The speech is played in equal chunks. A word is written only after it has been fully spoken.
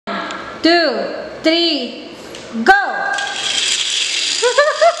2, 3, go!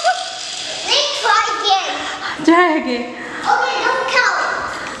 Let's try again. Try again. Okay, don't count.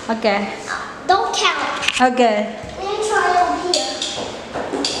 Okay. Don't count. Okay. Let's try over here.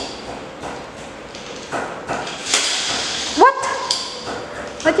 What?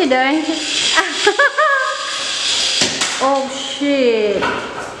 What you doing? Oh shit.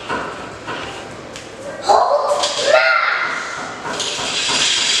 Oh,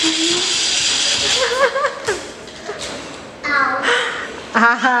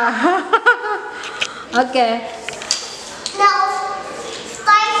 Okay. now, it's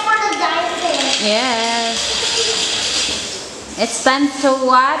time for the dinosaur. Yes. It's time to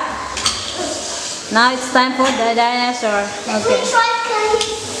what? Now it's time for the dinosaur. Let Okay. me try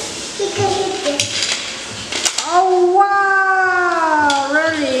he can hit this. Oh wow!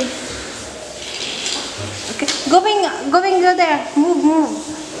 Really? Okay. Go there. Move.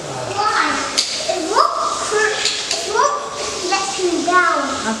 Why? It won't let me down.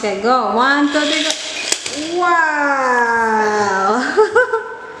 Okay, go. 1, 2, 3, go. Wow!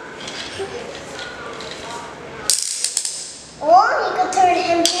 Or you could turn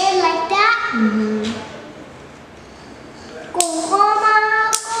him in like that.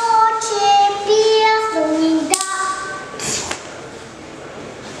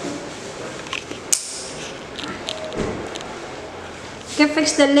 You can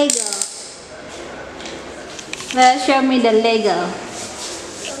fix the Lego. Show me the Lego.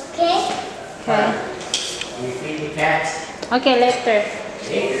 Okay. Okay. You feed the cats? Okay, later.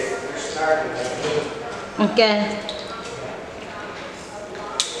 Later. We're starting. Okay.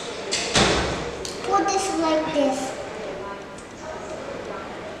 Put this like this.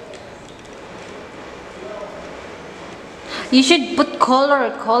 You should put color.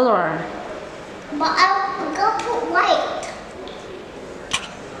 But I'm gonna put white.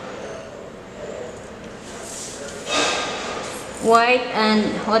 White and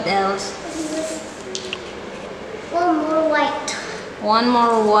what else? One more white. One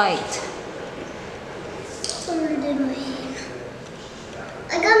more white. Bigger than mine.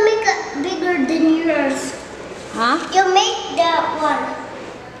 I gotta make it bigger than yours. Huh? You make that one.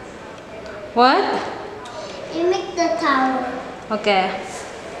 What? You make the tower. Okay.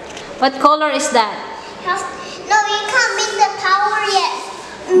 What color is that? No, you can't make the tower yet.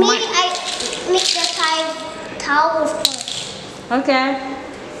 Maybe I make the tower first. Okay.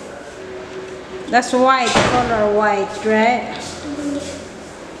 That's white, color white, right?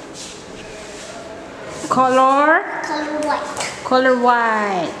 Color White. Color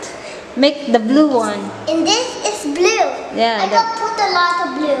white. Make the blue one. And this is blue. Yeah, I gotta put a lot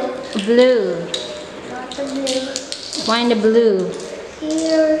of blue. Blue. Lot of blue. Find the blue.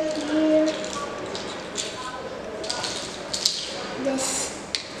 Here. This.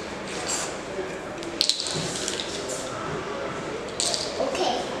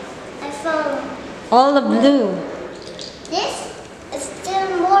 Okay. I found All the blue. this. Is still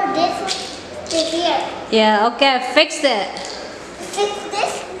more. This to here. Yeah, okay, fix it. Fix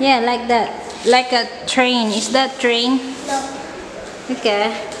this? Yeah, like that. Like a train. Is that train? No.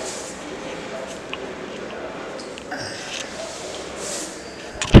 Okay.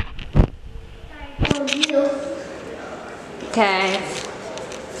 For blue. Okay.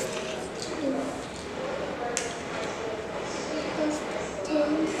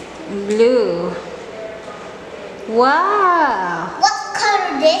 Blue. Wow. What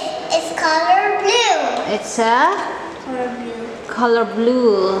color this? It's color blue. It's a Color blue. color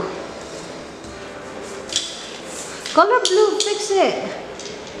blue. Color blue, fix it.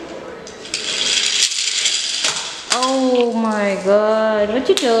 Oh my god, what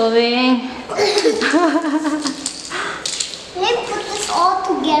you doing? Let me put this all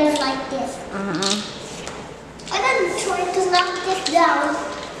together like this. I'm gonna try to knock this down.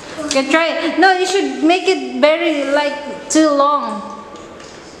 Okay, try it. No, you should make it very like too long.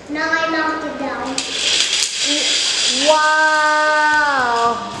 Now I knocked it down.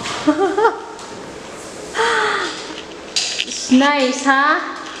 Wow. It's nice, huh?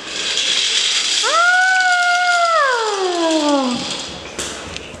 Oh.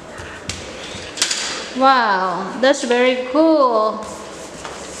 Wow, that's very cool.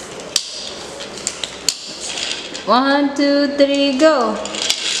 1, 2, 3, go.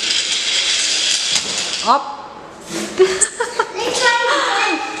 Up. Let's try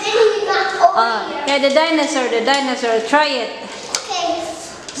it. Then you knock over here. Okay, the dinosaur, try it. Okay.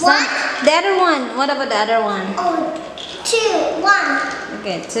 One. The other one, what about the other one? Oh, 2, 1.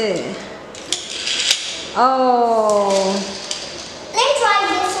 Okay, 2. Oh. Let's try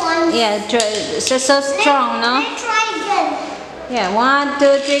this one. Yeah, it's so strong, no? Let's try again. Yeah, 1,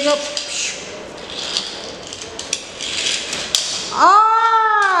 2, 3, go. Oh!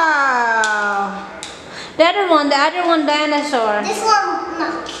 The other one dinosaur. This one, no.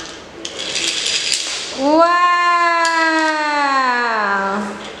 Wow!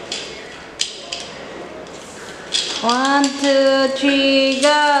 1, 2, 3,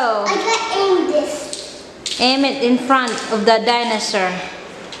 go! I can aim this. Aim it in front of the dinosaur.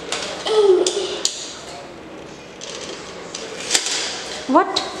 Aim it.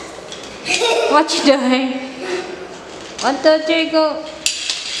 What? What you doing? 1, 2, 3, go!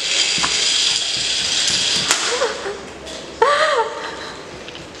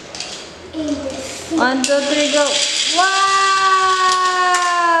 Aim this. 1, 2, 3, go! Wow!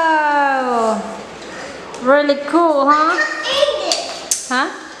 Really cool, huh? Aim this. Huh?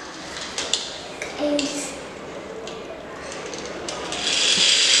 Aim this.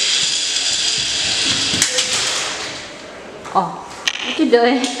 Oh, what you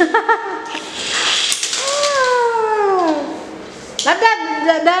doing? Let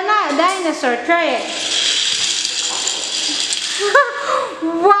that dinosaur try it.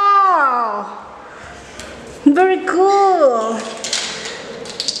 Wow! Very cool.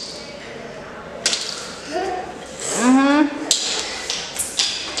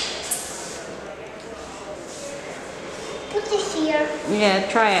 Put this here. Yeah,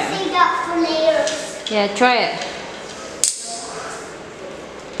 try it. Save that for later. Yeah, try it.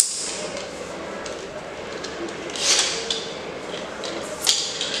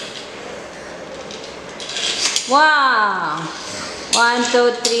 Wow! 1,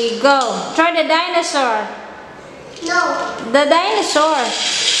 2, 3, go! Try the dinosaur. No. The dinosaur.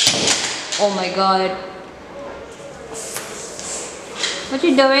 Oh my god. What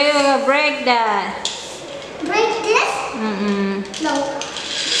you doing? You're gonna break that. Break this? No.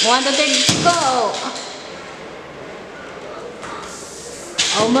 1, 2, 3, go!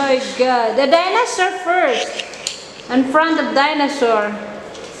 Oh my god. The dinosaur first. In front of dinosaur.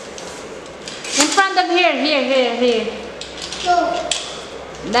 In front of here. No.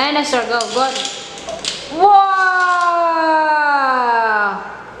 Dinosaur, go. Wow!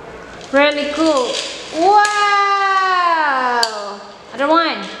 Really cool. Wow! Other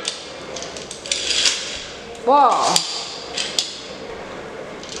one. Wow.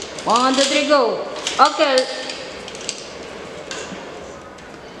 1, 2, 3, go. Okay.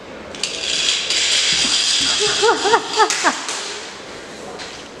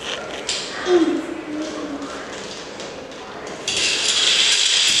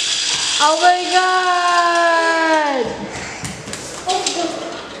 Oh my god!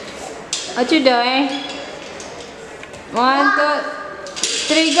 What you doing? 1, 2,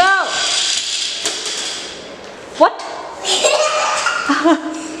 3, go! What?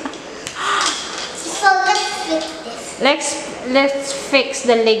 So let's fix this. Let's fix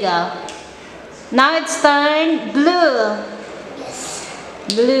the Lego. Now it's turn blue. Yes.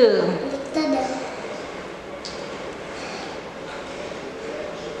 Blue. Ta-da.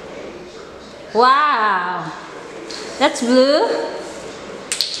 Wow. That's blue.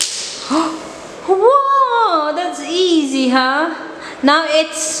 Wow, that's easy, huh? Now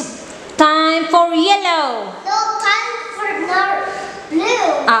it's time for yellow. No, time for another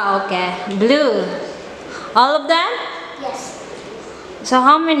blue. Ah, okay. Blue. All of them? Yes. So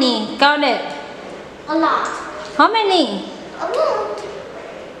how many? Count it. A lot. How many? A lot.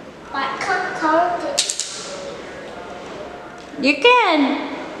 I can't count it. You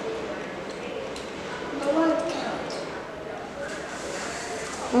can. No one count.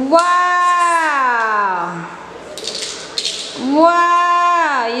 Wow.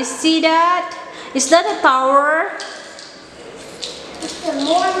 Wow. You see that? Is that a tower? It's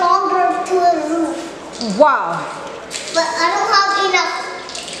more longer to the roof. Wow. But I don't have enough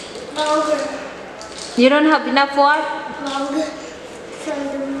longer. You don't have enough what? Longer from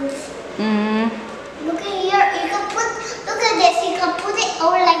the roof. Look at here. You can put. Look at this. You can put it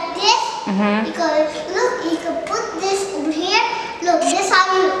over like this. You can look. You can put this over here. Look. This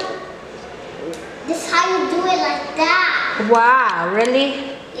how you do it like that. Wow.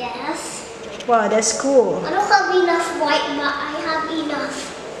 Really? Yes. Wow, that's cool. I don't have enough white, but I have enough.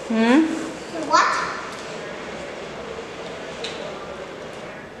 What?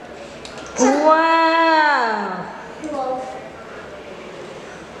 Wow. Whoa.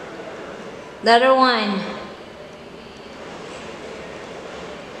 The other one.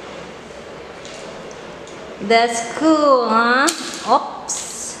 That's cool, huh? Oops.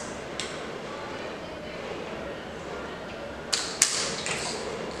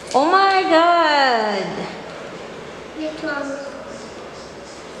 Oh my god. This one.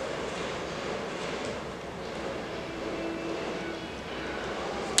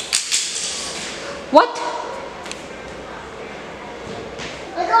 What?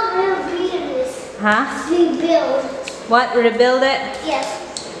 Huh? Rebuild. What? Rebuild it? Yes.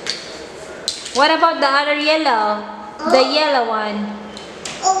 What about the other yellow? The Oh. yellow one.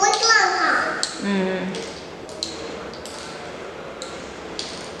 Oh, which one, huh? Mm.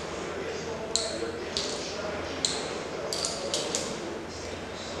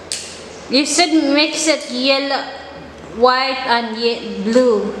 You should mix it yellow, white and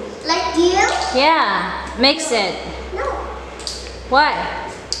blue. Like you? Yeah, mix it. No. Why?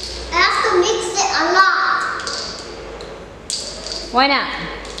 I have to mix it a lot. Why not?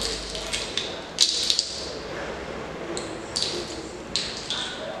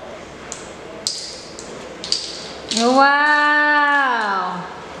 Wow.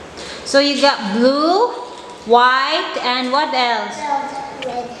 So you got blue, white, and what else?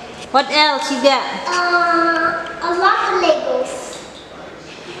 Red. What else you got? A lot of Legos.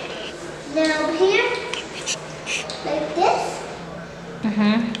 Then over here, like this.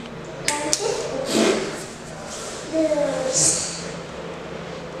 Mm-hmm. Like this.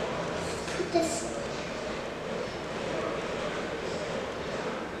 Put this.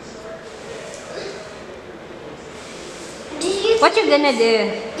 What you gonna do?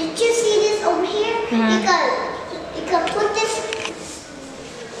 Did you see this over here? Mhm. You can put this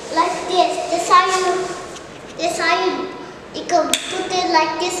like this. You can put it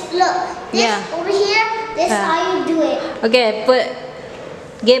like this. Look, this Yeah. over here. This Yeah. how you do it. Okay,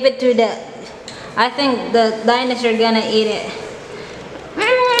 give it to the. I think the dinosaur gonna eat it.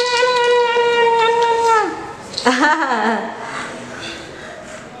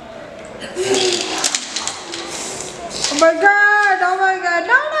 Oh my god! Oh my god!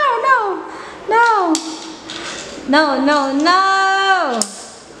 No! No! No! No! No! No! No!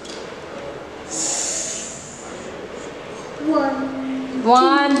 One.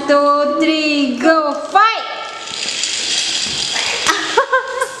 1, 2, 3, go! Fight!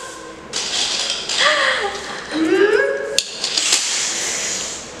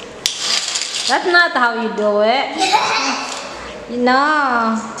 That's not how you do it.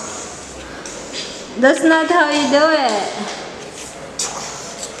 No. That's not how you do it.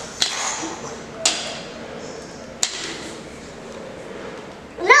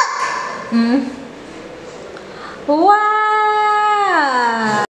 Look. Hmm? Wow!